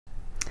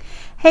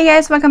Hey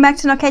guys, welcome back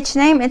to No Catchy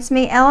Name. It's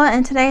me, Ella,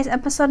 and today's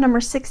episode number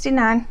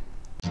 69.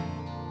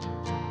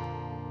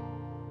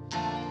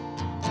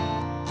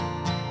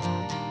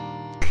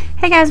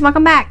 Hey guys,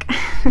 welcome back.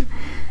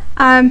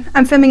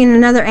 I'm filming in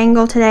another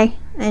angle today,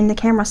 and the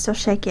camera's still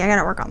shaky. I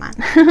gotta work on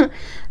that.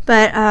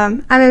 But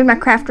I moved my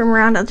craft room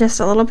around just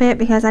a little bit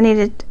because I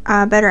needed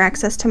better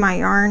access to my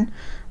yarn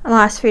the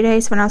last few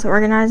days when I was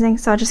organizing.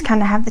 So I just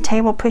kind of have the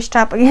table pushed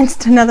up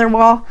against another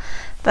wall.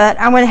 But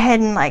I went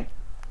ahead and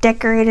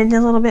decorated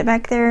a little bit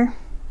back there,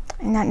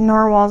 and that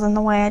narwhal's in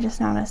the way. I just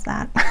noticed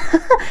that.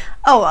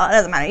 Oh well, it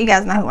doesn't matter, you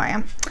guys know who I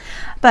am.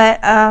 But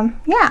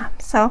yeah,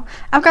 so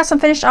I've got some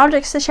finished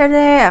objects to share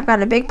today. I've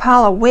got a big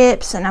pile of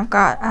whips, and I've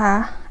got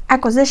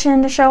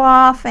acquisition to show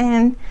off,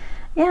 and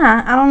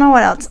yeah, I don't know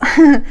what else.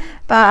 But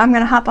I'm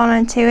gonna hop on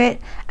into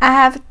it. I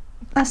have,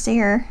 let's see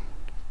here,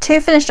 2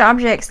 finished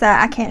objects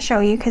that I can't show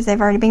you because they've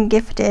already been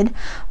gifted.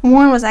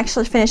 One was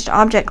actually a finished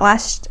object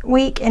last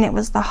week, and it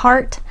was the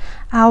heart.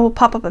 I will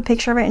pop up a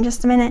picture of it in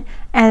just a minute.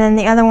 And then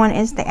the other one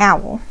is the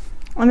owl.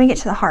 Let me get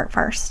to the heart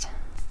first.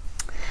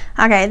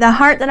 Okay, the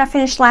heart that I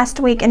finished last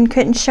week and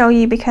couldn't show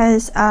you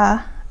because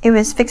it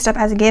was fixed up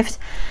as a gift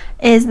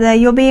is the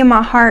You'll Be in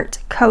My Heart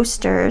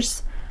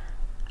coasters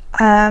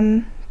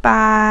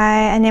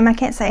by a name I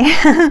can't say,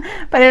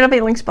 but it'll be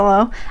linked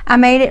below. I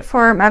made it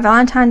for my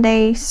Valentine's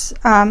Day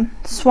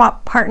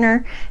swap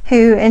partner,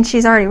 and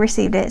she's already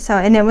received it.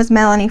 And it was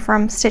Melanie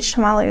from Stitch to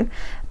My Lou.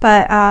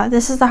 But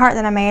this is the heart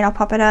that I made. I'll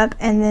pop it up,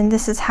 and then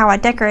this is how I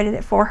decorated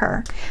it for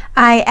her.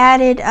 I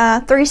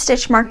added 3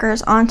 stitch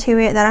markers onto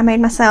it that I made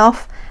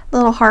myself,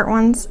 little heart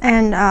ones,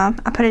 and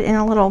I put it in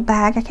a little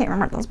bag. I can't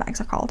remember what those bags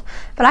are called,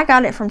 but I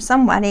got it from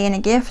somebody in a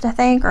gift, I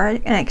think, or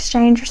an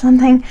exchange or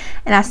something,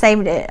 and I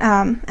saved it,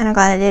 and I'm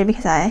glad I did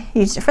because I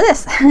used it for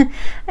this.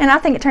 And I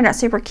think it turned out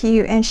super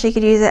cute, and she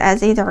could use it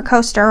as either a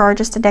coaster or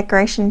just a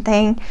decoration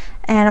thing,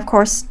 and of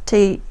course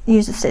to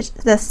use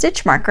the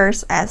stitch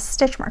markers as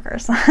stitch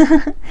markers.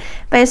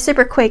 But it's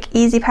super quick,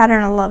 easy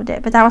pattern. I loved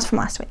it. But that was from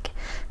last week.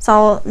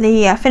 So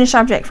the finished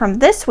object from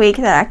this week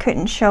that I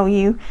couldn't show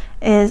you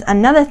is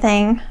another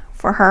thing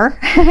for her,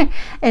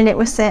 and it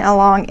was sent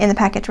along in the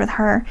package with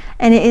her,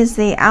 and it is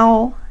the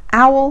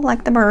owl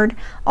like the bird,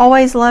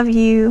 Always Love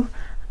You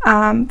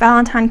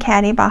Valentine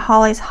Caddy by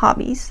Holly's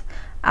Hobbies.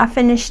 I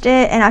finished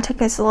it, and I took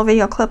this little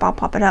video clip. I'll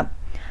pop it up.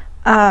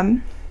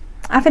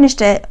 I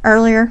finished it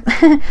earlier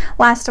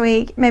last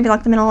week, maybe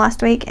like the middle of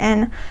last week,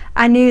 and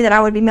I knew that I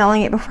would be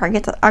mailing it before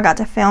I got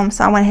to film,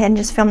 so I went ahead and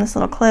just filmed this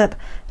little clip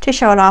to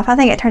show it off. I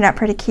think it turned out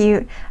pretty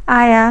cute.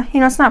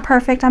 It's not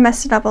perfect. I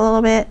messed it up a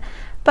little bit,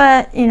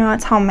 but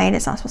it's homemade.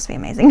 It's not supposed to be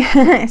amazing.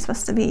 It's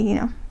supposed to be,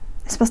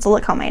 it's supposed to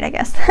look homemade, I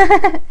guess.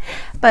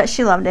 But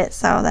she loved it,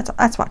 so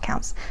that's what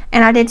counts.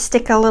 And I did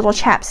stick a little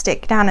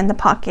chapstick down in the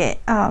pocket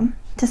to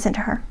send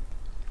to her.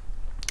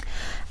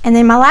 And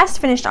then my last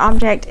finished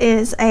object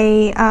is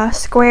a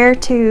square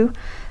to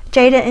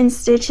Jada and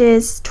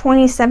Stitch's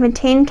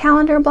 2017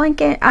 calendar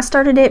blanket. I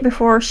started it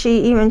before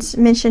she even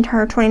mentioned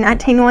her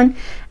 2019 one,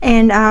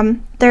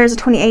 and there's a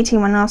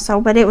 2018 one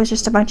also, but it was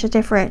just a bunch of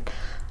different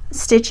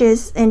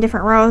stitches in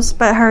different rows.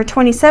 But her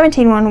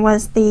 2017 one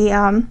was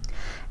the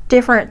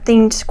different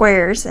themed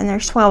squares, and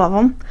there's 12 of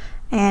them,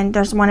 and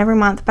there's one every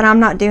month, but I'm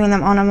not doing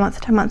them on a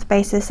month-to-month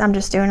basis. I'm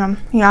just doing them,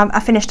 I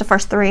finished the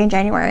first 3 in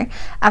January.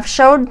 I've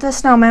showed the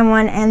snowman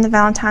one and the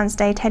Valentine's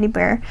Day teddy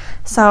bear.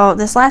 So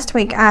this last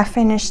week I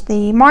finished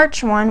the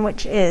March one,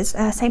 which is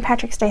St.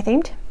 Patrick's Day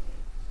themed.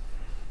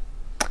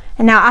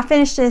 And now I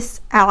finished this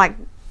at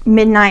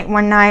midnight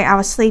one night. I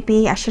was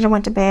sleepy. I should have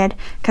went to bed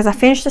because I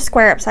finished the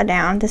square upside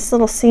down. This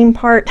little seam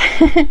part,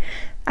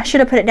 I should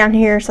have put it down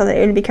here so that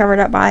it would be covered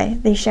up by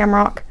the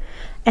shamrock.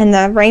 And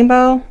the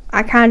rainbow,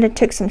 I kind of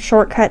took some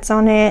shortcuts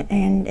on it,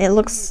 and it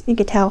looks, you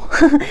could tell,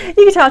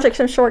 I took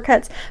some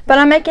shortcuts. But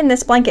I'm making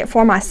this blanket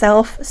for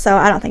myself, so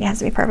I don't think it has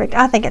to be perfect.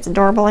 I think it's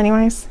adorable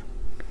anyways.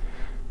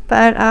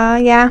 But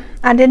yeah,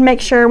 I did make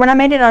sure, when I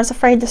made it, I was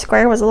afraid the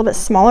square was a little bit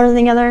smaller than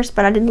the others,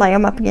 but I did lay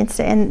them up against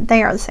it, and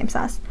they are the same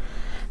size.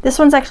 This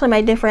one's actually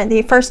made different.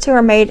 The first 2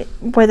 are made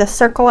with a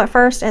circle at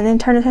first, and then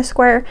turn into a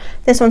square.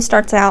 This one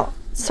starts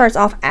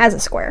off as a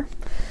square.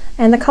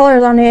 And the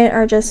colors on it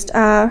are just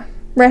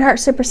Red Heart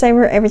Super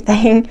Saver,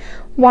 everything.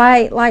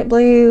 White, light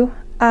blue,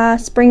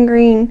 spring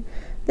green.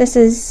 This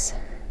is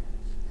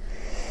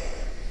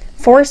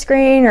forest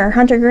green or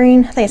hunter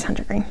green. I think it's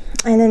hunter green.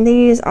 And then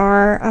these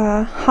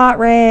are hot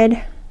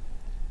red,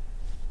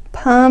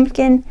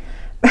 pumpkin,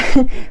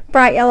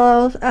 bright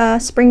yellow,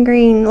 spring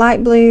green,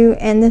 light blue,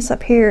 and this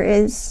up here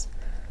is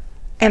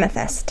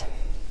amethyst.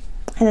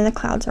 And then the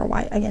clouds are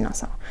white again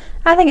also.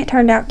 I think it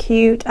turned out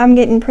cute. I'm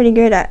getting pretty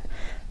good at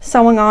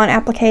sewing on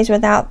appliques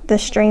without the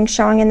string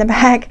showing in the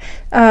back.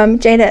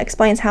 Jada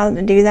explains how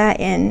to do that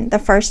in the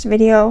first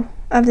video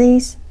of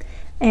these,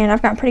 and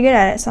I've gotten pretty good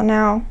at it. So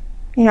now,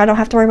 I don't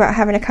have to worry about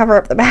having to cover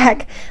up the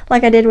back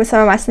like I did with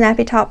some of my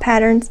snappy top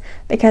patterns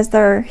because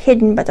they're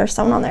hidden, but they're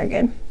sewn on there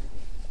good.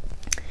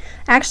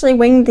 I actually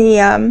winged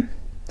the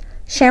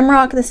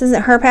Shamrock. This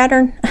isn't her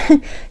pattern.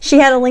 She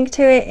had a link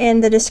to it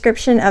in the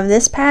description of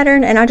this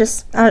pattern, and I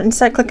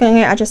instead of clicking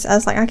it, I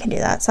was like, I can do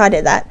that, so I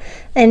did that.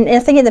 And I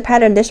think in the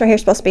pattern, this right here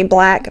is supposed to be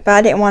black, but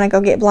I didn't want to go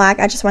get black.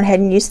 I just went ahead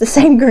and used the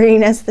same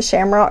green as the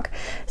Shamrock,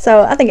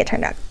 so I think it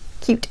turned out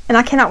cute. And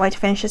I cannot wait to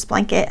finish this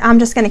blanket. I'm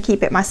just going to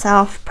keep it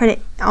myself, put it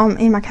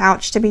in my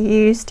couch to be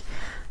used,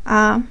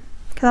 because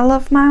I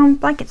love my own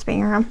blankets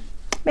being around.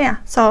 But yeah,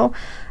 so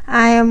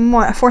I am,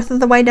 what, a fourth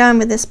of the way done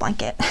with this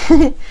blanket.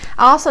 I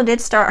also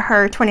did start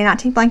her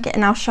 2019 blanket,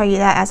 and I'll show you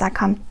that as I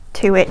come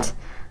to it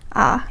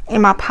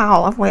in my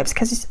pile of whips,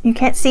 because you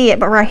can't see it,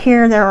 but right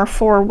here there are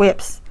 4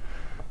 whips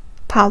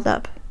piled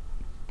up.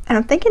 And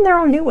I'm thinking they're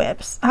all new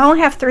whips. I only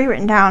have 3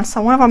 written down, so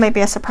one of them may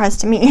be a surprise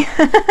to me.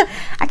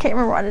 I can't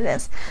remember what it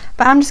is.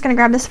 But I'm just going to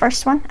grab this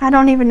first one. I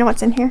don't even know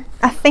what's in here.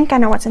 I think I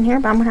know what's in here,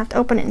 but I'm going to have to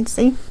open it and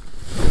see.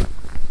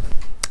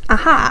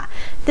 Aha!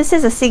 This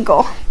is a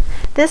seagull.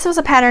 This was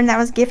a pattern that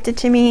was gifted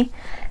to me.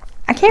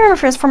 I can't remember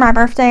if it was for my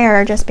birthday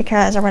or just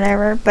because or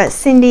whatever, but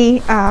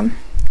Cindy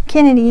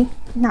Kinney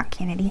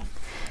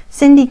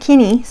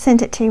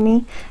sent it to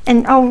me.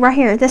 And oh, right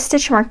here, this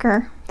stitch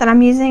marker that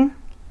I'm using,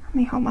 let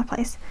me hold my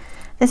place.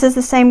 This is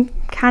the same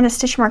kind of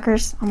stitch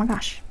markers, oh my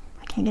gosh,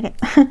 I can't get it,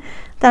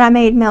 that I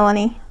made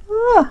Melanie.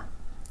 Ugh.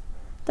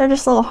 They're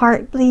just little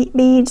heart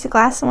beads, the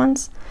glass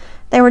ones.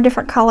 They were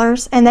different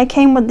colors, and they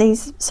came with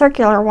these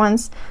circular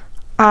ones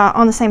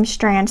on the same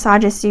strand, so I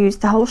just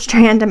used the whole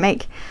strand to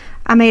make.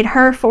 I made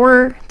her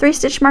 3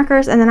 stitch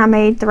markers, and then I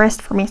made the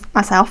rest for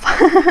myself.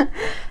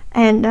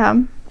 And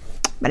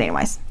but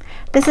anyways,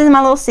 this is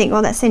my little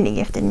seagull that Cindy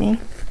gifted me.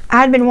 I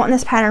had been wanting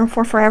this pattern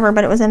for forever,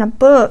 but it was in a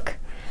book,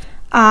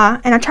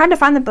 and I tried to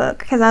find the book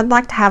because I'd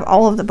like to have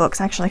all of the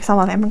books actually, because I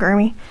love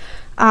amigurumi.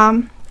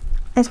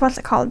 It's, what's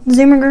it called,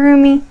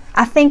 Zumigurumi.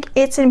 I think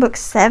it's in book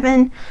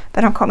 7,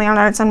 but don't quote me on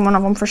that, it's in one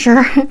of them for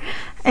sure.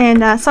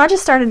 And so I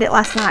just started it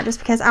last night just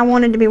because I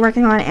wanted to be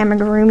working on an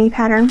amigurumi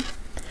pattern.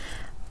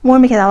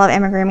 1, because I love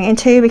amigurumi, and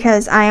 2,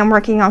 because I am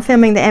working on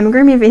filming the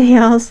amigurumi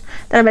videos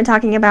that I've been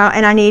talking about,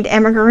 and I need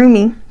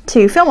amigurumi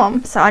to film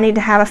them. So I need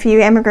to have a few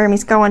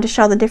amigurumis going to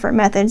show the different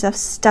methods of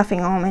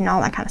stuffing them and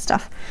all that kind of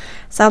stuff.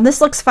 So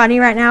this looks funny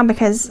right now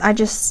because I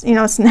just, you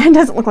know, it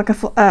doesn't look like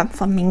a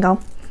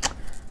flamingo.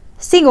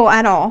 Seagull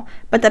at all,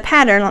 but the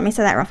pattern, let me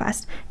say that real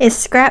fast, is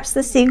Scraps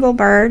the Seagull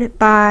Bird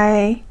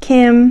by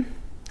Kim,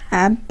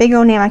 big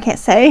old name I can't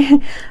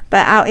say,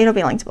 but it'll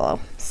be linked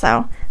below.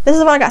 So this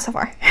is what I got so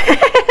far.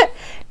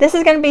 This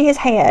is going to be his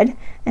head,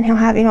 and he'll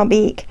have, you know,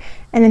 beak,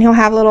 and then he'll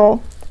have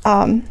little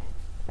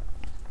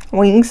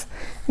wings,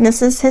 and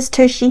this is his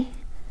tushy,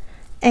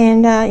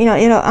 and you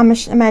know, I'm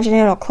imagining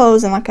it'll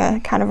close in like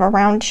a kind of a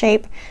round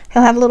shape.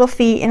 He'll have little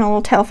feet and a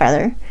little tail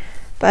feather.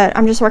 But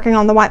I'm just working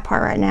on the white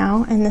part right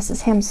now, and this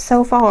is him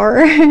so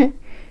far.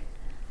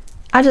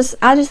 I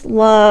just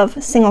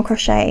love single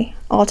crochet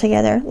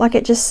altogether. Like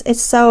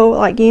it's so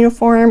like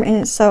uniform,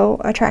 and it's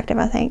so attractive.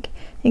 I think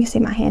you can see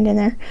my hand in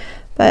there.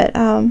 But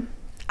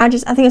I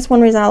think it's one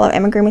reason I love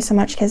amigurumi so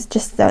much, because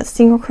just the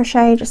single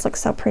crochet just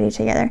looks so pretty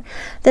together.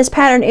 This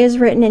pattern is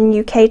written in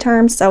UK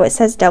terms, so it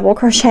says double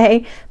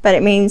crochet, but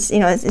it means, you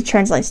know, it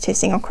translates to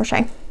single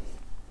crochet.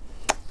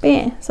 But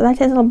yeah, so that's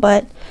his little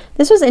butt.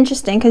 This was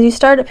interesting because you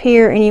start up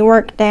here and you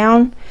work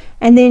down,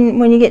 and then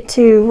when you get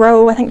to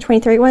row, I think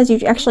 23 it was, you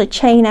actually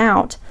chain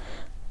out.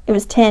 It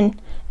was 10,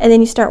 and then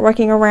you start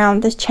working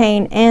around this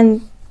chain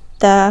and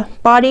the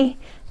body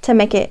to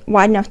make it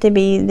wide enough to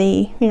be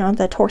the, you know,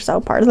 the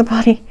torso part of the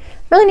body.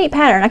 Really neat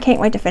pattern. I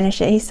can't wait to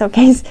finish it. He's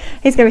gonna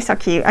be so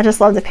cute. I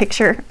just love the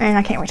picture, and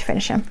I can't wait to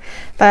finish him.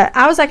 But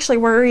I was actually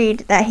worried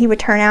that he would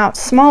turn out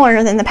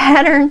smaller than the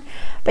pattern,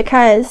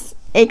 because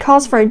it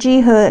calls for a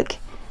G-hook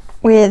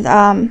with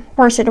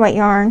worsted weight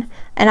yarn,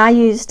 and I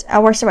used a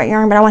worsted weight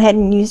yarn, but I went ahead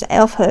and used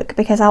elf hook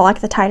because I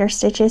like the tighter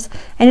stitches,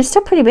 and it's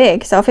still pretty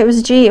big. So if it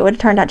was G, it would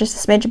have turned out just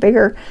a smidge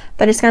bigger,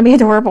 but it's going to be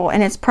adorable,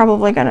 and it's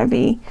probably going to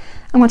be,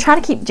 I'm going to try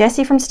to keep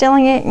Jesse from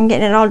stealing it and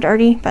getting it all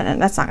dirty, but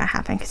that's not going to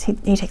happen because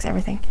he takes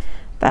everything.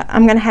 But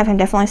I'm going to have him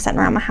definitely sitting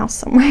around my house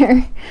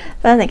somewhere.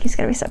 But I think he's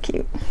going to be so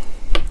cute.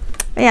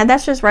 But yeah,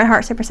 that's just Red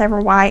Heart Super Saver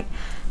White.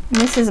 And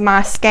this is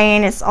my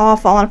skein. It's all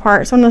falling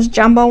apart. It's one of those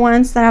jumbo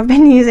ones that I've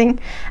been using.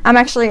 I'm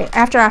actually,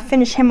 after I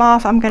finish him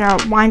off, I'm going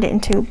to wind it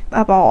into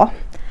a ball.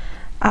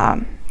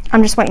 I'm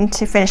just waiting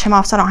to finish him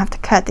off so I don't have to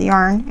cut the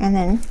yarn and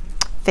then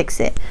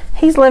fix it.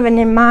 He's living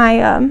in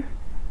my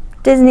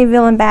Disney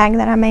villain bag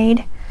that I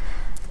made.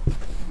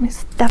 Let me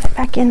stuff it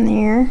back in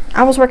there.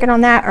 I was working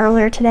on that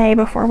earlier today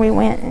before we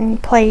went and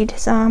played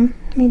some.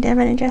 Me,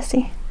 Devin, and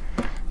Jesse.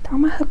 Throw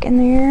my hook in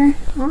there.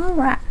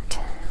 Alright.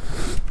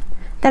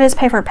 That is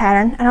paper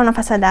pattern. I don't know if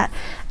I said that.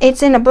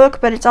 It's in a book,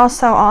 but it's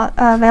also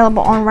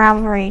available on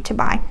Ravelry to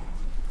buy.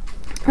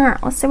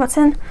 Alright, let's see what's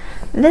in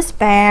this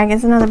bag.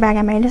 Is another bag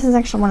I made. This is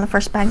actually one of the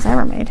first bags I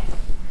ever made.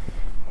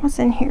 What's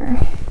in here?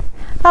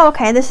 Oh,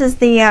 okay. This is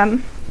the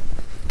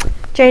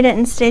Jada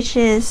and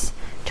Stitches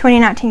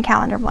 2019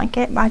 calendar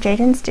blanket by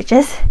Jaden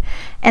Stitches.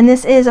 And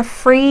this is a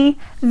free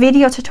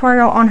video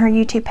tutorial on her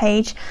YouTube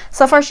page.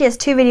 So far she has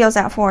 2 videos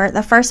out for it.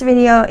 The first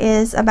video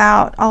is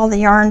about all the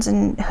yarns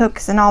and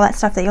hooks and all that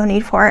stuff that you'll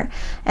need for it.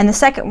 And the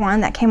second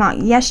one that came out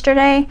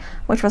yesterday,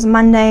 which was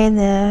Monday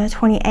the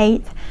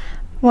 28th,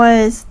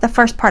 was the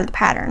first part of the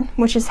pattern,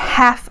 which is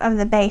half of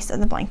the base of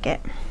the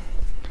blanket.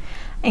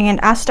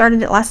 And I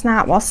started it last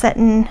night while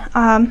sitting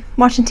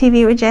watching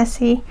TV with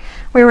Jesse.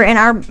 We were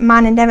in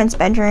mine and Devin's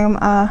bedroom,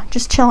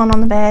 just chilling on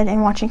the bed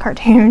and watching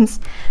cartoons,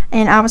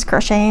 and I was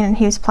crocheting and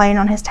he was playing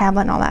on his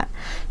tablet and all that.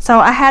 So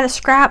I had a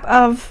scrap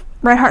of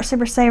Red Heart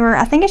Super Saver.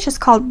 I think it's just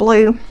called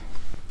Blue,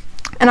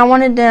 and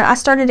I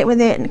started it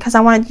with it because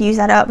I wanted to use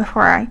that up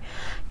before I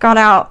got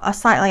out a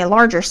slightly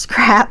larger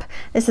scrap.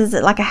 This is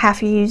like a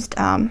half-used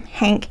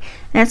hank,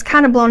 and it's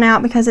kind of blown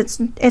out because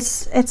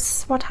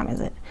it's what time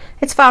is it?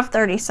 It's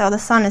 5:30, so the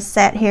sun is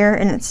set here,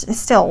 and it's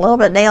still a little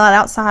bit daylight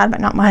outside,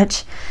 but not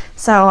much.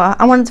 So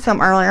I wanted to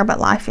film earlier, but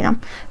life, you know.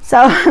 So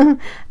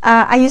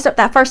I used up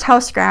that first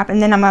whole scrap,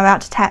 and then I'm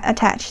about to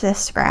attach this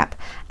scrap.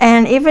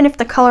 And even if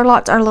the color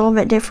lots are a little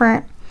bit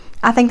different,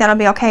 I think that'll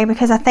be okay,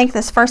 because I think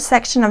this first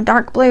section of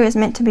dark blue is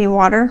meant to be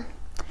water.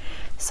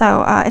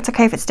 So it's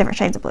okay if it's different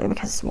shades of blue,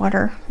 because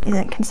water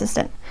isn't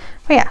consistent.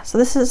 But yeah, so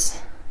this is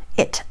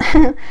it.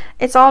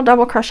 It's all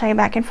double crochet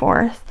back and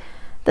forth.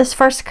 This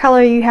first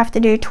color, you have to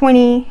do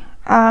 20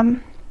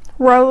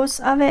 rows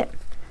of it.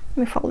 Let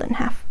me fold it in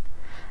half.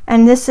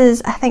 And this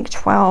is, I think,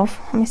 12.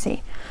 Let me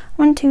see.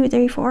 1, 2,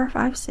 3, 4,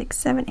 5, 6,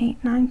 7,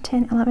 8, 9,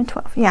 10, 11,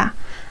 12. Yeah,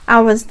 I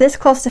was this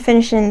close to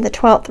finishing the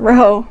 12th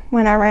row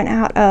when I ran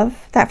out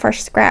of that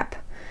first scrap.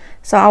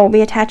 So I will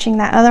be attaching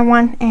that other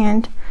one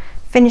and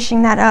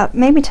finishing that up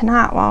maybe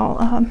tonight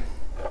while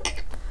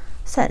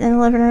sitting in the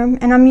living room.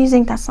 And I'm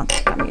using, that's not the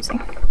hook I'm using.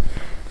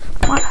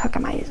 What hook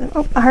am I using?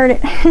 Oh, I heard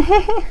it.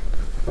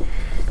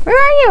 Where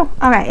are you?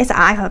 Okay, it's an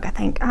eye hook, I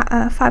think.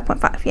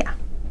 5.5, yeah.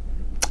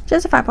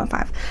 Just a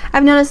 5.5.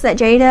 I've noticed that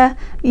Jada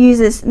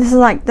uses, this is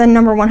like the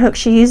 #1 hook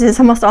she uses.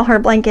 Almost all her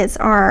blankets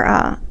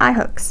are eye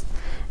hooks.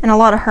 And a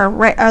lot of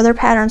her other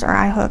patterns are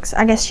eye hooks.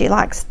 I guess she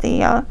likes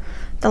the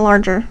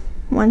larger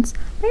ones.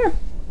 Yeah.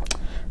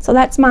 So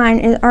that's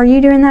mine. Are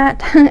you doing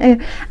that?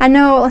 I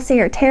know, let's see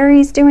here,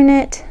 Terry's doing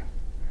it.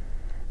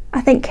 I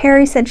think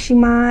Carrie said she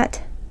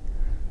might.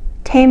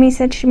 Tammy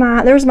said she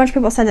might. There was a bunch of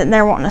people said that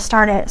they're wanting to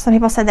start it. Some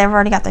people said they've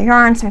already got their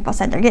yarn. Some people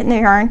said they're getting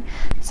their yarn.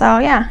 So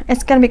yeah,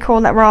 it's going to be cool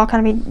that we're all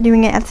going to be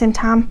doing it at the same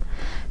time.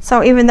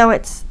 So even though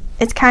it's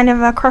kind of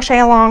a crochet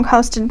along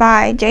hosted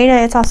by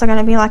Jada, it's also going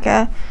to be like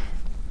a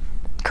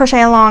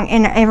crochet along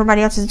in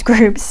everybody else's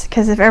groups,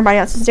 because if everybody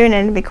else is doing it,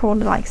 it'd be cool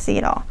to like see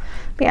it all.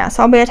 But yeah,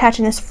 so I'll be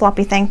attaching this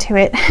floppy thing to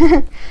it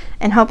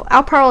and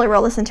I'll probably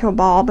roll this into a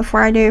ball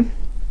before I do,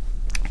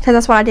 because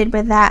that's what I did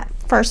with that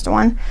first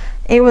one.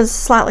 It was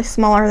slightly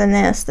smaller than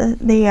this,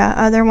 the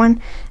other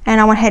one, and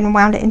I went ahead and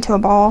wound it into a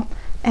ball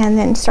and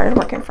then started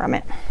working from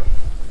it.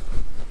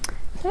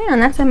 So yeah,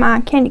 and that's in my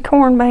candy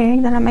corn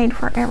bag that I made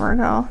forever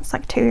ago. It's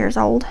like 2 years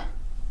old.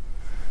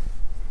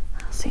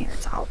 Let's see,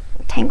 it's all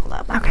tangled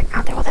up. Okay,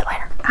 I'll deal with it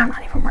later. I'm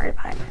not even worried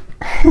about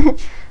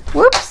it.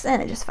 Whoops,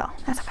 and it just fell.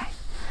 That's okay.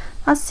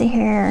 Let's see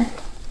here.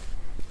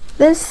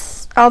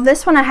 This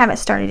one I haven't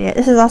started yet.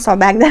 This is also a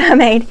bag that I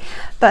made,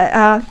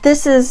 but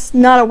this is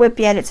not a whip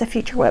yet. It's a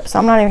future whip, so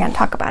I'm not even going to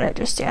talk about it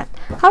just yet.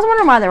 I was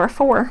wondering why there were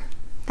 4.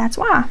 That's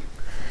why.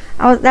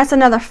 That's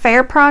another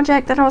fair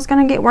project that I was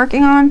going to get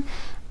working on,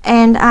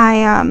 and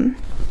I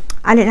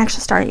didn't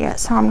actually start it yet,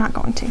 so I'm not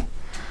going to.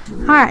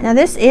 Alright, now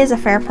this is a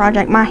fair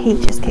project. My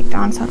heat just kicked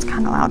on, so it's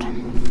kind of loud.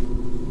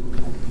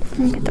 Let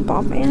me get the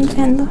ball band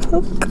and the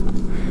hook.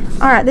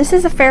 Alright, this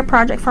is a fair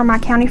project for my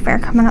county fair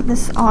coming up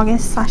this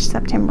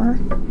August/September.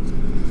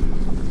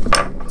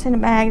 It's in a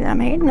bag that I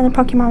made, another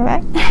Pokemon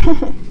bag.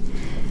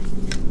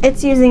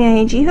 It's using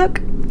a G-hook.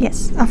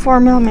 Yes, a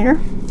 4mm.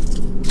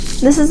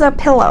 This is a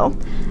pillow,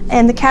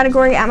 and the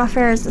category at my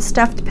fair is the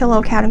stuffed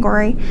pillow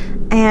category,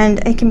 and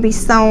it can be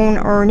sewn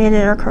or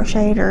knitted or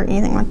crocheted or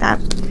anything like that.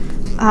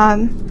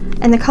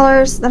 And the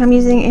colors that I'm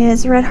using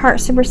is Red Heart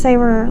Super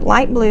Saver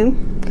Light Blue,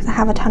 because I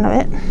have a ton of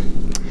it.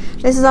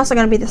 This is also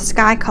going to be the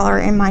sky color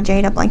in my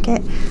Jada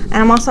blanket. And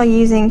I'm also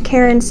using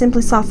Karen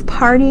Simply Soft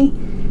Party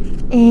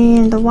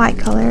in the white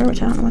color,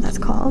 which I don't know what that's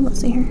called. Let's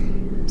see here.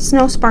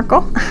 Snow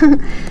Sparkle.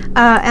 And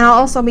I'll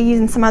also be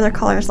using some other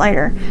colors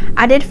later.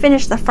 I did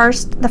finish the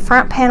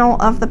front panel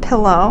of the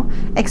pillow,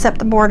 except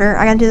the border.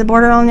 I gotta do the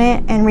border on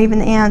it and weave in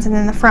the ends, and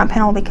then the front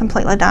panel will be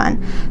completely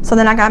done. So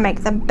then I gotta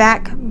make the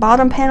back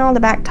bottom panel, the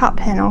back top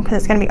panel, because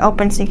it's gonna be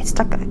open so you can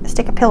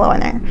stick a pillow in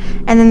there.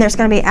 And then there's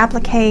gonna be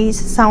appliques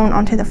sewn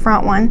onto the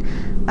front one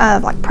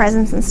of like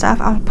presents and stuff.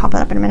 I'll pop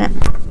it up in a minute.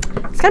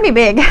 It's gonna be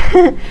big.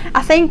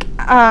 I think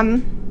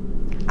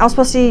I was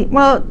supposed to,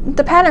 well,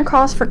 the pattern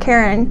calls for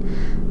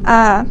Karen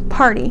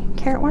Party.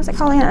 Karen, what is it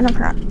called again? I don't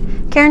forgot.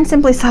 Karen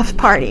Simply Soft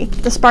Party,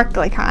 the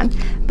sparkly kind.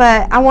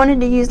 But I wanted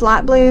to use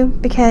light blue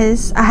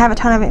because I have a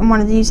ton of it and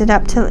wanted to use it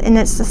up to, and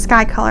it's the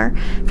sky color.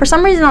 For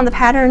some reason on the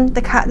pattern,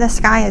 the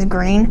sky is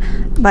green,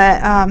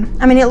 but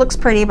I mean, it looks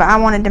pretty, but I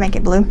wanted to make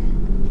it blue.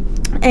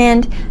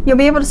 And you'll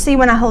be able to see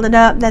when I hold it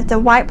up that the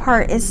white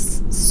part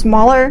is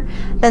smaller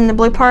than the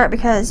blue part,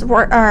 because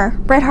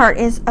Red Heart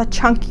is a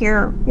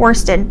chunkier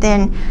worsted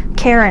than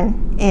Karen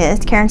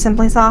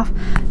Simply Soft.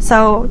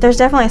 So there's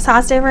definitely a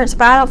size difference,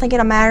 but I don't think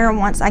it'll matter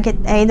once I get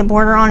A, the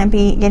border on, and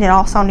B, get it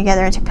all sewn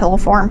together into pillow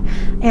form.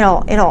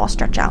 It'll all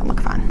stretch out and look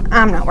fine.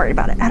 I'm not worried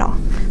about it at all.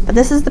 But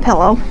this is the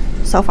pillow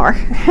so far.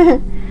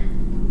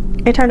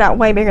 It turned out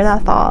way bigger than I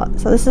thought.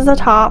 So this is the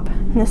top,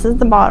 and this is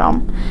the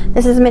bottom.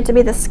 This is meant to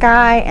be the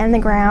sky and the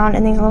ground,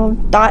 and these little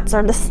dots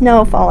are the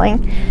snow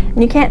falling.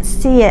 And you can't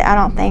see it, I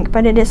don't think,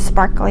 but it is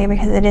sparkly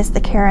because it is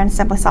the Karen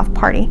Simply Soft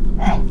Party.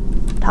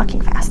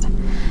 Talking fast.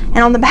 And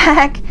on the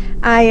back,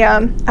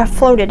 I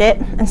floated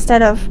it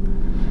instead of,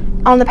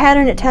 on the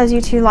pattern it tells you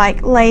to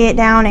like lay it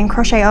down and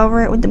crochet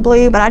over it with the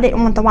blue, but I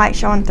didn't want the white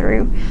showing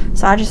through,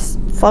 so I just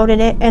floated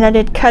it, and I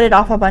did cut it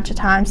off a bunch of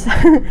times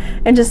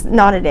and just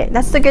knotted it.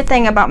 That's the good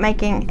thing about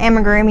making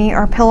amigurumi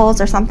or pillows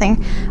or something.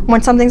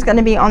 When something's going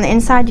to be on the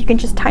inside, you can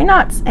just tie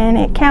knots and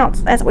it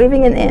counts as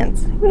weaving in the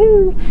ends.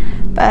 Woo.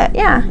 But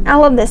yeah, I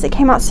love this. It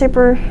came out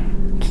super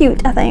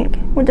cute, I think,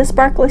 with the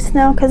sparkly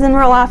snow, because in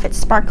real life it's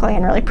sparkly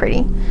and really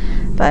pretty,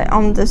 but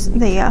on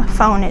the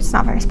phone it's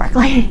not very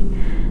sparkly.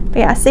 But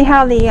yeah, see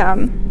how the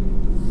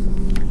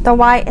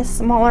white is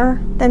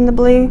smaller than the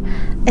blue?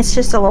 It's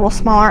just a little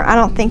smaller. I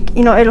don't think,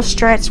 you know, it'll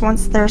stretch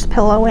once there's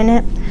pillow in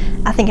it.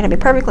 I think it'll be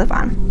perfectly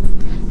fine.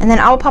 And then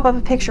I will pop up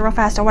a picture real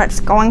fast of what it's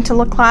going to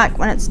look like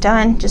when it's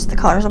done. Just the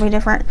colors will be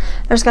different.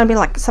 There's going to be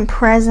like some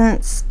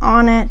presents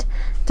on it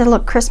to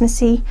look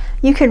Christmassy.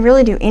 You could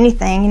really do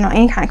anything, you know,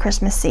 any kind of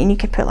Christmas scene. You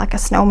could put like a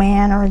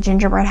snowman or a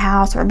gingerbread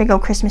house or a big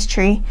old Christmas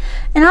tree.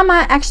 And I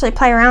might actually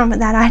play around with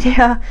that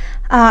idea.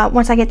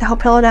 Once I get the whole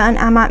pillow done,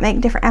 I might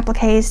make different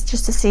appliques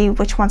just to see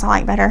which ones I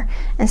like better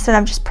instead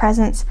of just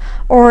presents.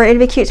 Or it'd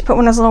be cute to put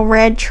one of those little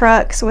red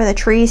trucks with a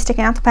tree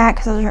sticking out the back,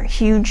 because those are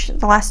huge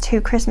the last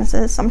 2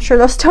 Christmases. So I'm sure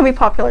they'll still be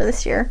popular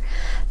this year.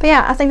 But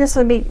yeah, I think this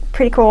would be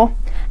pretty cool.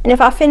 And if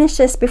I finish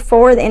this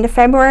before the end of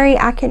February,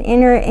 I can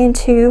enter it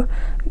into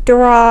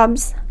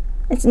Dorob's,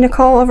 it's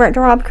Nicole over at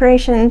Dorob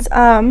Creations,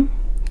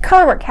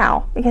 colorwork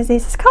cowl, because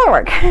this is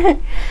colorwork.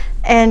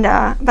 And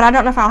but I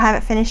don't know if I'll have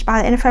it finished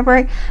by the end of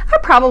February. I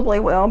probably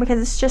will,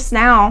 because it's just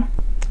now,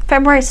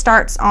 February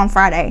starts on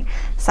Friday,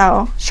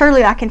 so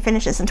surely I can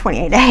finish this in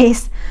 28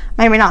 days.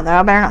 Maybe not though,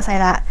 I better not say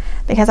that,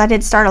 because I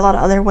did start a lot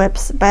of other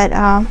whips. But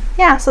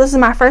yeah, so this is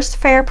my first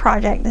fair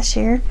project this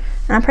year,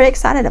 and I'm pretty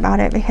excited about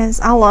it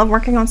because I love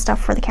working on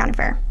stuff for the county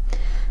fair.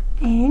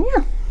 And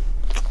yeah,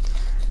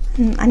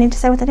 I need to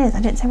say what it is.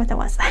 I didn't say what that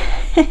was.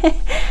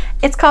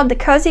 It's called the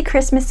Cozy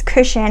Christmas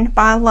Cushion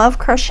by Love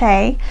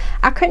Crochet.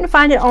 I couldn't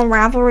find it on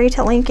Ravelry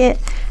to link it.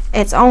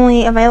 It's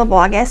only available,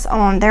 I guess,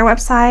 on their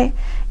website.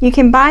 You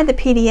can buy the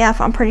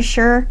PDF, I'm pretty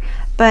sure,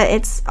 but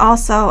it's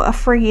also a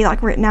free,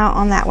 like, written out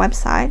on that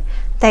website.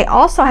 They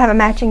also have a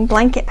matching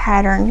blanket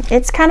pattern.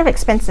 It's kind of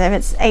expensive.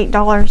 It's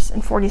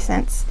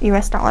 $8.40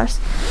 US dollars.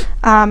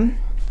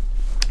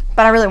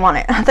 But I really want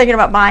it. I'm thinking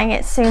about buying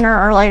it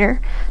sooner or later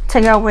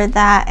to go with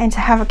that, and to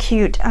have a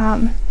cute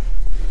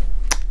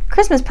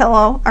Christmas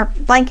pillow or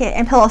blanket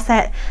and pillow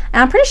set.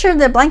 And I'm pretty sure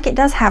the blanket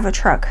does have a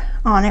truck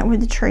on it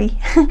with the tree.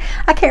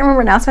 I can't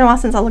remember now. It's been a while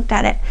since I looked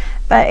at it,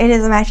 but it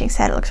is a matching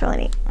set. It looks really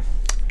neat.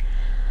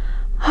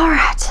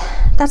 Alright,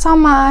 that's all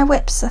my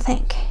whips, I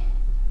think.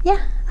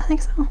 Yeah, I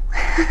think so.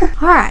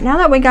 Alright, now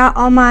that we got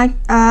all my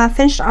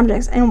finished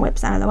objects and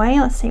whips out of the way,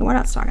 let's see, what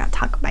else do I got to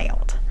talk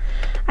about?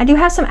 I do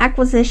have some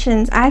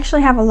acquisitions. I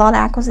actually have a lot of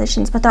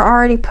acquisitions, but they're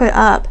already put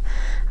up.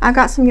 I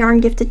got some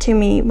yarn gifted to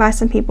me by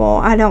some people.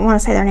 I don't want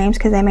to say their names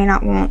because they may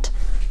not want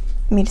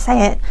me to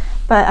say it,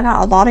 but I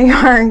got a lot of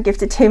yarn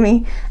gifted to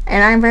me,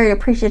 and I'm very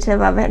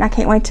appreciative of it, and I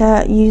can't wait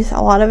to use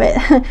a lot of it.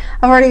 I've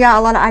already got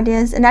a lot of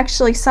ideas, and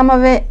actually some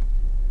of it,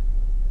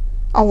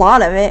 a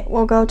lot of it,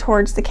 will go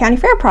towards the county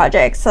fair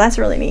project, so that's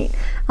really neat.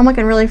 I'm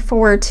looking really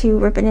forward to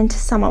ripping into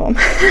some of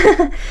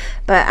them.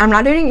 But I'm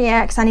not doing it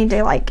yet because I need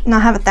to like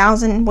not have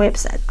 1,000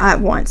 whips at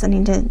once. I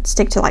need to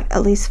stick to like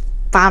at least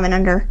 5 and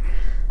under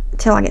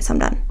till I get some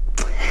done.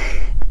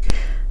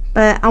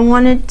 But I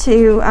wanted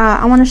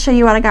to show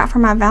you what I got for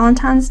my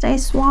Valentine's Day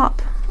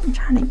swap. I'm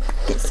trying to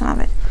get some of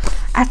it.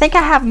 I think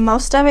I have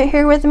most of it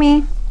here with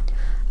me.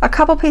 A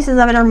couple pieces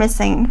of it are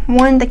missing.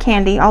 One, the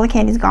candy. All the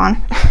candy's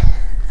gone.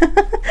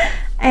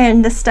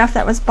 And the stuff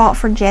that was bought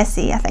for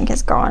Jessie, I think,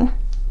 is gone.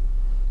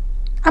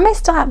 I may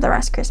still have the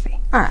Rice Krispie.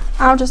 Alright,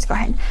 I'll just go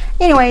ahead.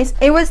 Anyways,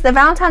 it was the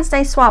Valentine's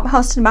Day swap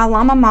hosted by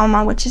Llama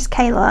Mama, which is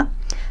Kayla.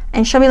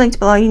 And she'll be linked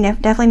below. You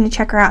definitely need to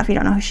check her out if you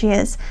don't know who she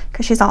is,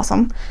 because she's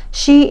awesome.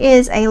 She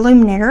is a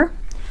loom knitter,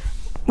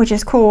 which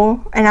is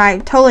cool. And I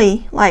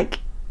totally,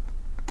 like,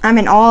 I'm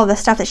in awe of the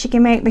stuff that she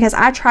can make, because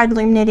I tried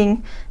loom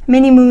knitting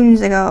many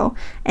moons ago.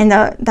 And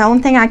the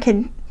only thing I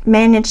could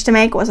manage to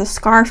make was a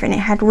scarf, and it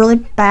had really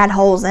bad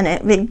holes in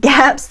it, big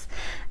gaps.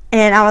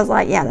 And I was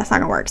like, yeah, that's not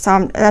gonna work.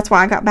 So that's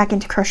why I got back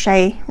into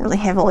crochet really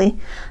heavily.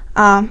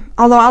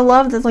 Although I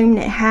love the loom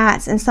knit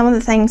hats, and some of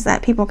the things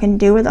that people can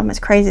do with them is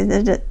crazy.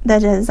 The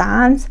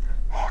designs,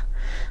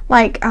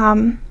 like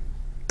I'm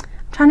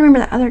trying trying to remember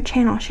that other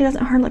channel. She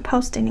doesn't hardly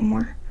post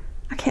anymore.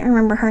 I can't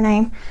remember her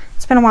name.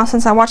 It's been a while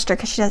since I watched her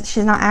because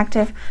she's not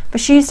active.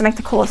 But she used to make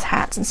the coolest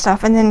hats and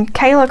stuff. And then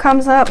Kayla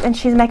comes up and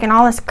she's making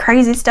all this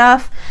crazy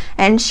stuff.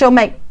 And she'll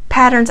make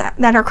patterns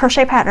that are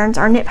crochet patterns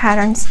or knit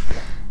patterns.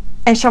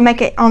 And she'll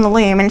make it on the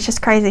loom, and it's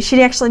just crazy.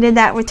 She actually did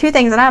that with 2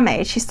 things that I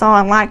made. She saw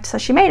and liked, so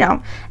she made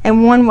them.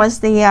 And one was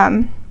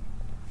the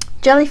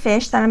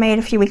jellyfish that I made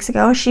a few weeks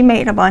ago. She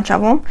made a bunch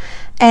of them.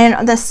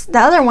 And the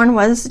other one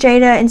was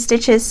Jada and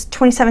Stitch's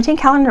 2017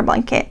 calendar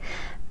blanket.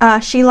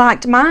 She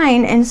liked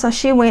mine, and so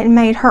she went and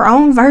made her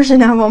own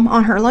version of them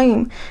on her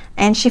loom.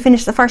 And she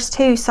finished the first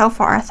 2 so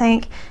far, I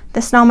think.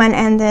 The snowman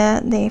and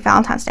the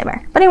Valentine's Day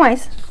bear. But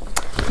anyways,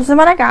 this is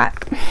what I got.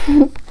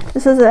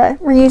 This is a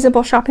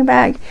reusable shopping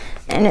bag,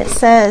 and it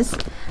says,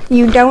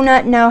 "You do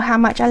not know how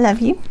much I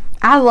love you."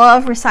 I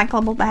love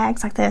recyclable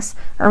bags like this,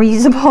 or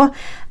reusable.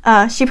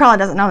 She probably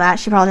doesn't know that.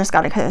 She probably just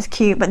got it because it's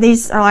cute, but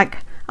these are like,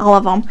 I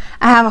love them.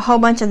 I have a whole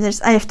bunch of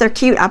this. If they're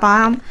cute, I buy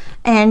them,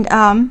 and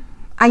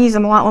I use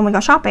them a lot when we go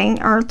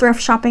shopping or thrift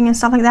shopping and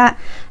stuff like that.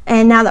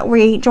 And now that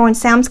we joined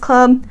Sam's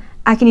Club,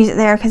 I can use it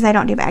there because they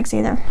don't do bags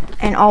either,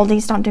 and all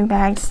these don't do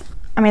bags.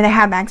 I mean, they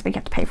have bags, but you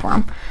have to pay for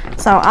them.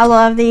 So I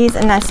love these,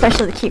 and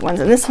especially the cute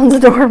ones. And this one's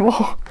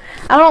adorable.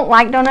 I don't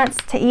like donuts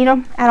to eat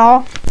them at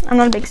all. I'm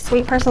not a big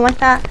sweet person like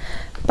that,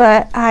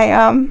 but I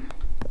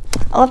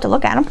love to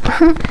look at them.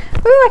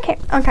 Ooh, I can't.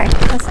 Okay,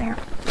 let's see here.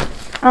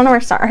 I don't know where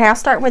to start. Okay, I'll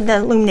start with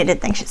the loom knitted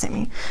thing she sent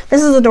me.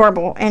 This is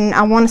adorable, and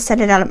I want to set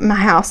it out at my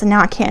house, and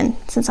now I can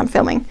since I'm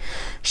filming.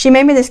 She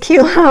made me this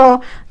cute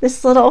little,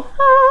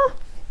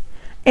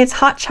 it's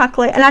hot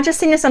chocolate, and I just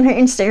seen this on her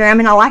Instagram,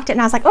 and I liked it,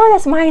 and I was like, oh,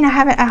 that's mine. I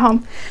have it at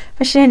home.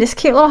 But she had this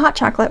cute little hot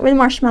chocolate with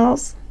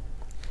marshmallows.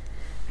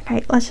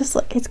 Okay, let's just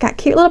look. It's got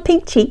cute little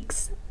pink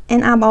cheeks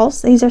and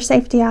eyeballs. These are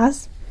safety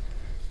eyes,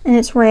 and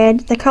it's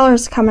red. The color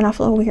is coming off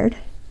a little weird.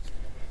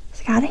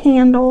 It's got a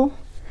handle.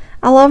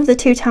 I love the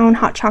 2-tone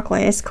hot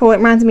chocolate. It's cool. It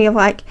reminds me of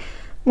like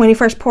when you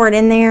first pour it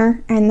in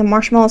there, and the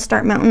marshmallows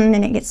start melting,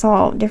 and it gets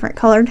all different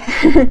colored.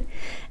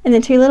 And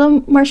the 2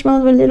 little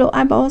marshmallows with little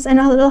eyeballs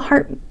and a little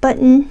heart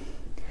button.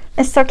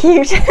 It's so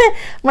cute.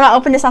 When I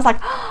opened this, I was like,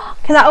 oh,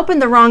 because I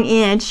opened the wrong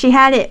end. She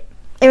had it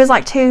was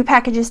like 2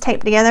 packages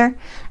taped together,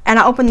 and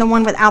I opened the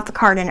one without the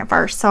card in it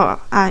first.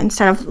 So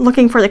instead of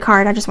looking for the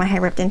card, I just went ahead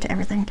and ripped into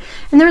everything.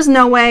 And there was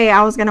no way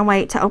I was going to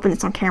wait to open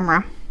this on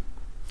camera.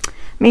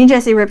 Me and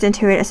Jessie ripped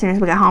into it as soon as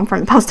we got home from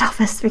the post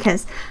office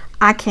because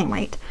I can't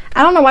wait.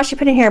 I don't know what she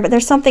put in here, but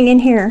there's something in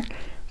here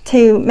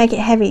to make it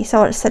heavy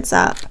so it sits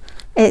up.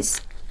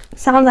 It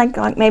sounds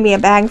like maybe a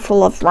bag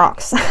full of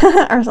rocks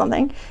or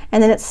something,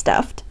 and then it's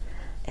stuffed.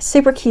 It's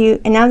super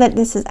cute, and now that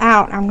this is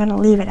out, I'm going to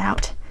leave it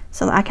out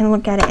so that I can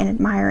look at it and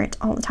admire it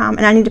all the time.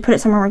 And I need to put it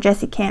somewhere where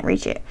Jessie can't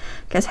reach it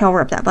because he'll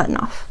rip that button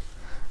off.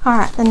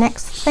 Alright, the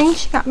next thing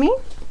she got me,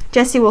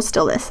 Jessie will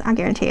steal this, I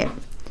guarantee it.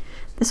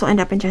 This will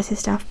end up in Jessie's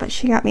stuff, but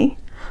she got me,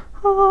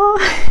 oh,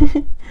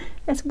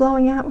 it's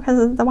blowing out because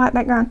of the white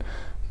background,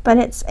 but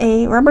it's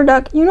a rubber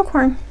duck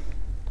unicorn.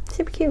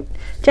 Super cute.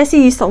 Jessie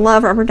used to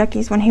love rubber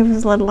duckies when he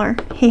was littler.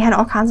 He had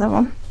all kinds of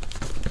them.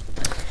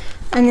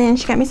 And then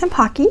she got me some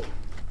Pocky.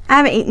 I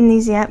haven't eaten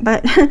these yet,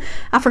 but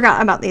I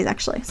forgot about these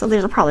actually, so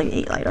these will probably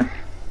eat later.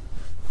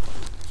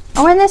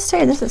 Oh, and this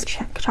too. This is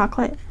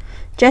chocolate.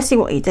 Jessie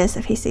will eat this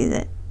if he sees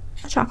it.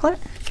 Chocolate.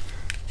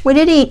 We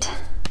did eat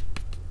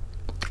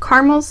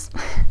caramels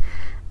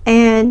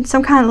and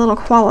some kind of little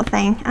koala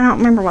thing. I don't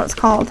remember what it's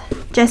called.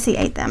 Jessie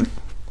ate them.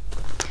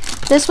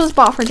 This was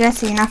bought for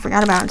Jessie, and I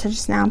forgot about it until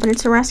just now, but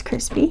it's a Rice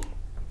Krispie.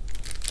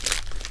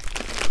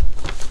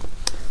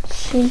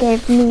 She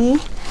gave me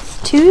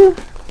 2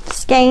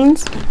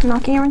 skeins,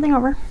 knocking everything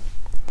over,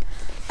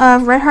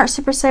 of Red Heart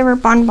Super Saver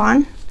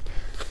Bonbon,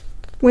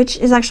 which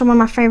is actually one of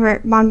my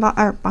favorite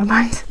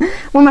bonbons.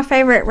 One of my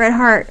favorite Red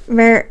Heart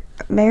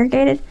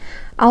variegated.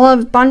 I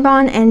love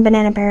Bonbon and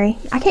Banana Berry.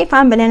 I can't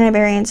find Banana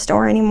Berry in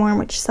store anymore,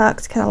 which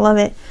sucks because I love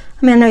it.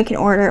 I mean, I know you can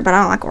order it, but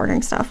I don't like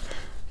ordering stuff.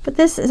 But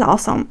this is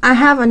awesome. I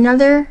have one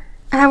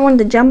of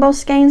the jumbo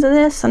skeins of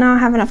this, so now I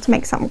have enough to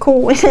make something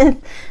cool with it.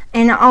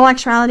 And in all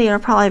actuality, it'll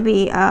probably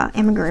be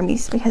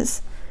amigurumis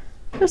because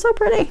they're so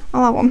pretty.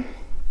 I love them.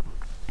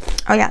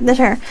 Oh yeah, this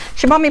here.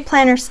 She bought me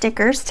planner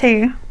stickers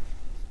too,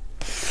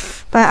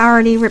 but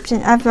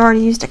I've already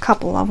used a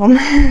couple of them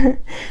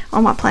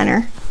on my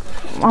planner.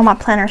 All my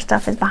planner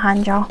stuff is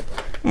behind y'all,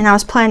 and I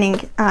was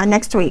planning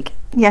next week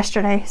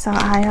yesterday, so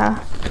I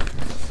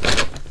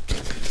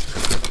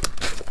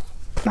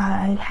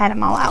had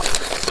them all out.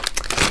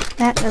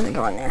 That doesn't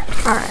go in there.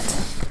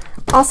 Alright.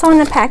 Also in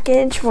the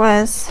package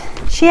was,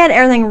 she had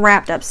everything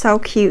wrapped up so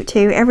cute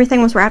too.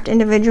 Everything was wrapped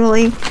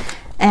individually,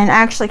 and I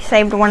actually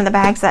saved one of the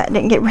bags that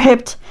didn't get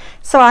ripped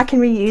so I can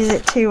reuse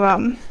it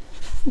to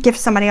give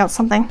somebody else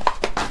something.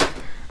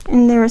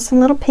 And there were some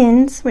little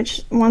pins,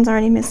 which one's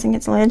already missing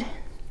its lid.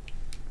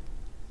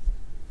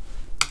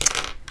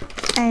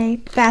 A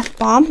bath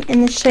bomb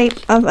in the shape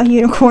of a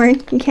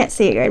unicorn. You can't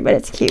see it good, but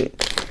it's cute.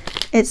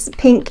 It's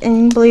pink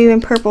and blue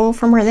and purple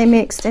from where they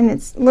mixed, and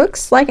it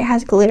looks like it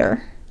has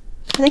glitter.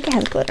 I think it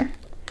has glitter.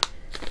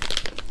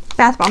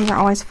 Bath bombs are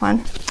always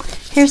fun.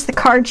 Here's the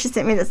card she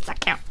sent me that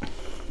stuck out.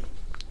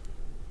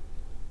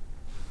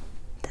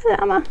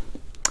 Ta-da! It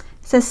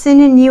says,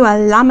 sending you a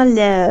llama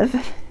love.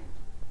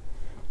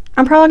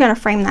 I'm probably going to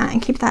frame that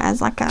and keep that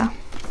as like a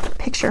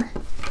picture.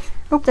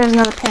 Oh, there's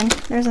another pin.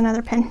 There's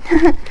another pin.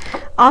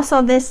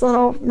 Also, this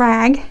little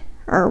rag,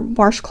 or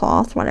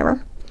washcloth,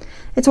 whatever.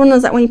 It's one of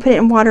those that when you put it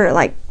in water, it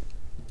like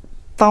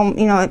foam,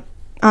 you know,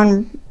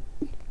 on...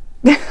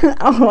 I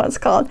don't know what it's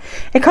called.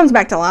 It comes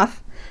back to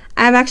life.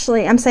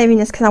 I'm saving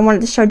this because I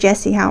wanted to show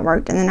Jessie how it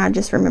worked, and then I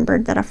just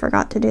remembered that I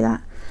forgot to do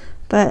that.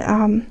 But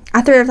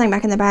I threw everything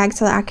back in the bag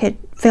so that I could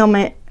film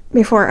it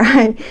before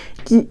it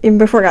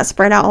got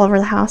spread out all over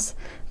the house.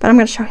 But I'm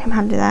going to show him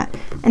how to do that.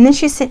 And then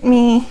she sent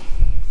me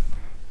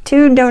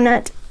 2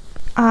 donut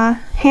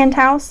hand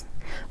towels,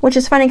 which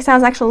is funny because I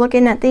was actually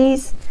looking at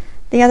these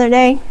the other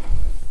day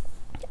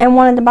and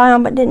wanted to buy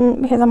them but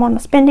didn't because I'm on a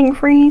spending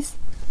freeze.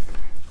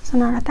 So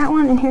now I got that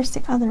one, and here's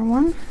the other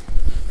one.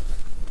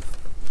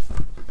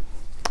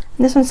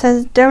 This one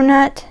says,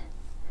 donut.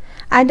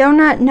 I do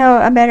not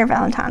know a better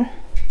Valentine.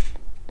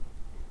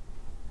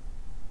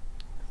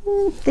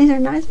 These are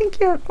nice and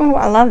cute. Oh,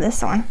 I love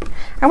this one.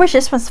 I wish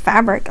this was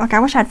fabric. Like, I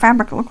wish I had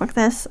fabric that looked like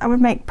this. I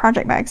would make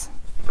project bags.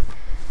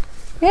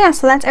 Yeah,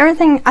 so that's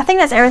everything. I think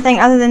that's everything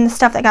other than the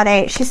stuff that got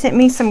ate. She sent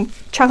me some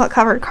chocolate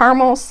covered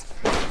caramels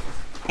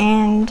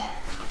and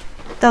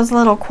those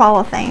little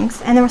koala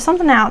things. And there was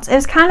something else. It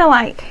was kind of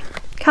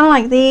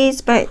like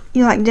these, but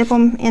you like dip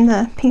them in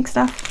the pink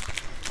stuff.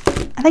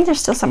 I think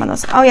there's still some of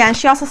those. Oh yeah, and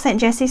she also sent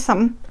Jessie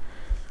some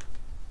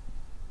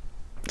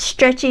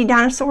stretchy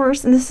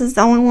dinosaurs, and this is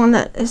the only one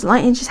that is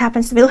light. It just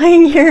happens to be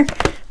laying here,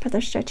 but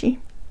they're stretchy.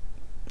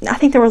 I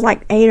think there was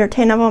like 8 or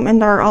 10 of them,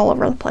 and they're all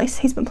over the place.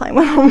 He's been playing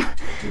with them.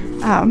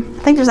 I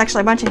think there's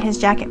actually a bunch in his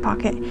jacket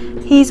pocket.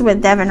 He's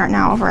with Devin right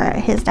now over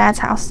at his dad's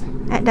house,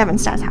 at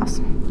Devin's dad's house.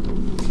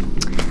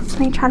 Let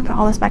me try to put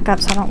all this back up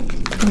so I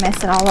don't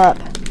mess it all up.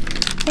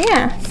 But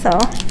yeah, so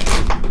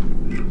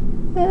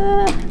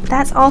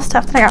that's all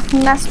stuff that I got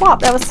from that swap.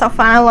 That was so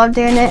fun. I love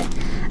doing it,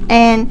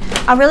 and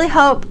I really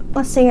hope.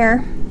 Let's see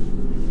here.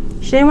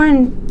 She did one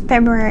in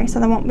February, so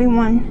there won't be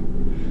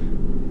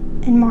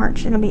one in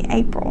March. It'll be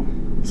April.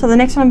 So the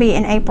next one will be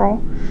in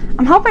April.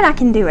 I'm hoping I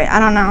can do it. I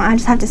don't know. I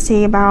just have to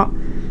see about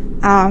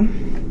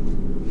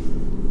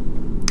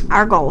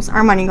our goals,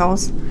 our money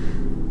goals.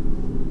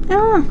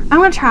 I'm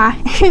gonna try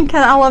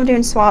because I love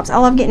doing swaps. I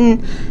love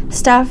getting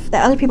stuff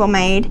that other people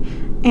made,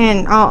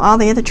 and all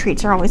the other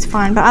treats are always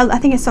fun. But I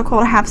think it's so cool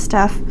to have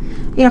stuff,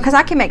 you know, because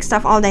I can make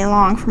stuff all day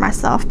long for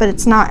myself, but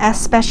it's not as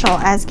special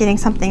as getting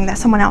something that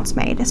someone else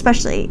made,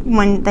 especially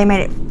when they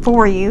made it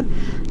for you.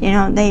 You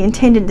know, they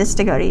intended this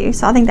to go to you.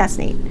 So I think that's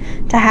neat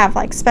to have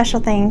like special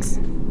things.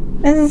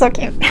 This is so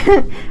cute.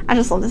 I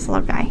just love this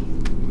little guy.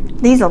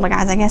 These little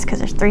guys, I guess, because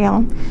there's 3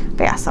 of them.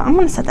 But yeah, so I'm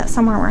gonna set that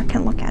somewhere where I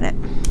can look at it.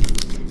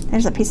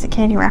 There's a piece of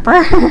candy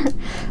wrapper.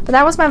 But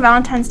that was my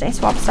Valentine's Day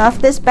swap stuff.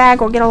 This bag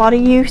will get a lot of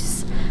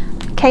use.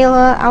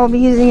 Kayla, I will be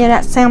using it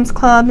at Sam's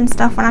Club and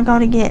stuff when I go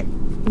to get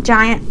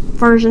giant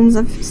versions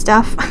of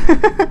stuff.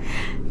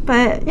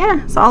 But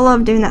yeah, so I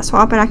love doing that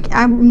swap, and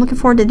I'm looking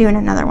forward to doing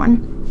another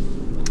one.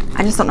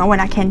 I just don't know when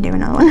I can do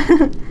another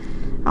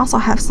one. I also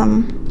have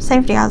some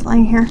safety eyes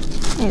laying here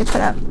I need to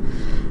put up.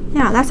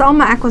 Yeah, that's all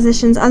my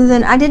acquisitions, other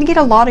than I did get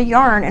a lot of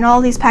yarn, and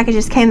all these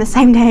packages came the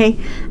same day.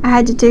 I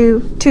had to do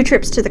 2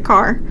 trips to the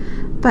car,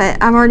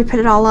 but I've already put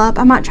it all up.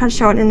 I might try to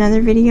show it in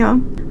another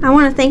video. I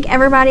want to thank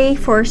everybody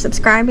for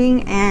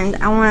subscribing, and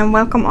I want to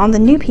welcome all the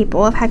new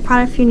people. I've had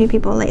quite a few new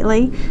people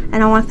lately,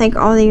 and I want to thank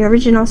all the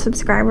original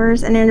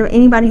subscribers and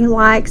anybody who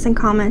likes and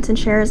comments and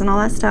shares and all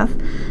that stuff.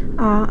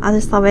 I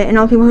just love it. And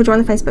all the people who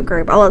join the Facebook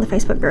group. I love the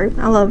Facebook group.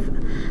 I love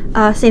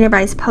seeing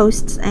everybody's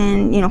posts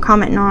and, you know,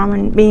 commenting on them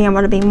and being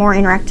able to be more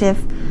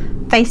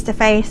interactive face to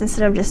face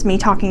instead of just me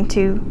talking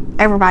to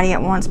everybody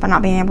at once but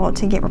not being able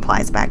to get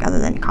replies back other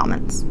than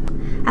comments.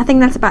 I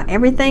think that's about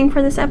everything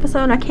for this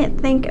episode. I can't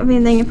think of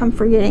anything if I'm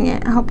forgetting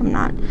it. I hope I'm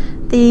not.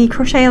 The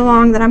crochet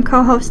along that I'm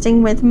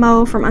co-hosting with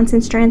Mo from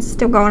Unseen Strands is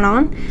still going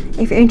on.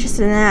 If you're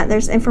interested in that,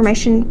 there's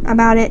information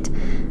about it.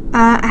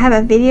 I have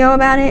a video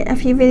about it a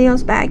few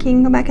videos back you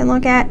can go back and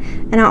look at,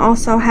 and I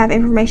also have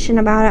information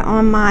about it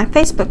on my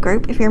Facebook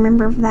group if you're a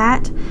member of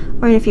that,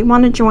 or if you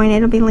want to join it,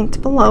 it'll be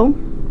linked below.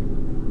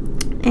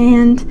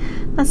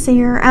 And let's see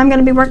here, I'm going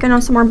to be working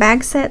on some more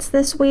bag sets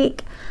this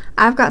week.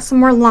 I've got some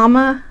more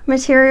llama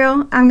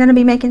material. I'm going to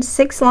be making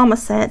 6 llama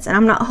sets, and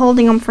I'm not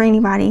holding them for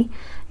anybody.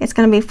 It's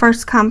going to be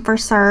first come,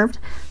 first served.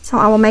 So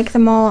I will make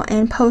them all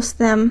and post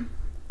them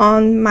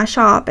on my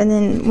shop, and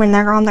then when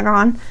they're gone, they're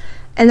gone.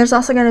 And there's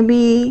also going to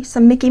be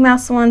some Mickey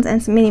Mouse ones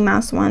and some Minnie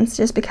Mouse ones,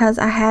 just because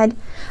I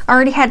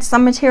already had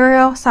some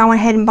material, so I went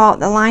ahead and bought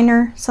the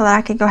liner so that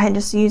I could go ahead and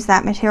just use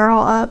that material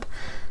up.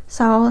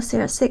 So let's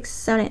see, 6,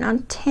 7, 8,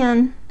 9,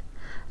 10.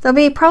 There'll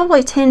be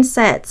probably 10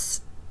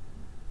 sets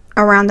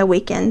around the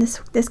weekend,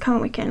 this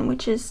coming weekend,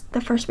 which is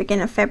the first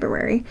weekend of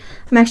February.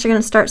 I'm actually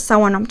going to start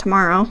sewing them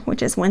tomorrow,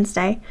 which is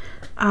Wednesday.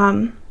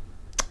 So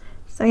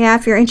yeah,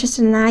 if you're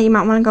interested in that, you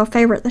might want to go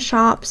favorite the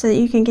shop so that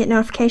you can get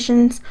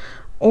notifications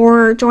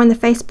or join the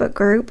Facebook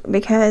group,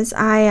 because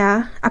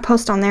I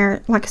post on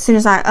there. Like, as soon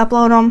as I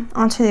upload them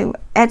onto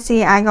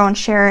Etsy, I go and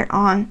share it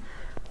on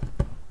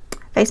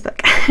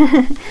Facebook.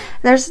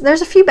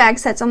 There's a few bag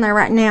sets on there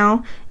right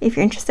now if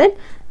you're interested.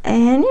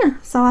 And yeah,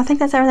 so I think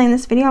that's everything in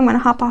this video. I'm going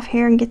to hop off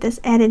here and get this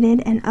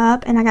edited and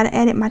up, and I got to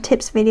edit my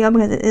tips video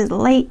because it is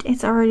late.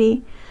 It's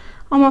already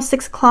almost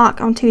 6 o'clock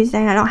on Tuesday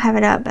and I don't have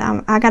it up,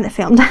 but I got it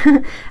filmed.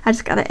 I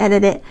just got to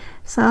edit it.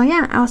 So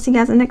yeah, I'll see you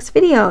guys in the next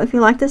video. If you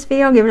like this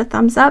video, give it a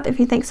thumbs up. If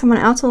you think someone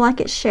else will like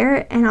it, share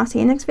it, and I'll see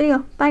you in the next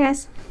video. Bye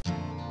guys.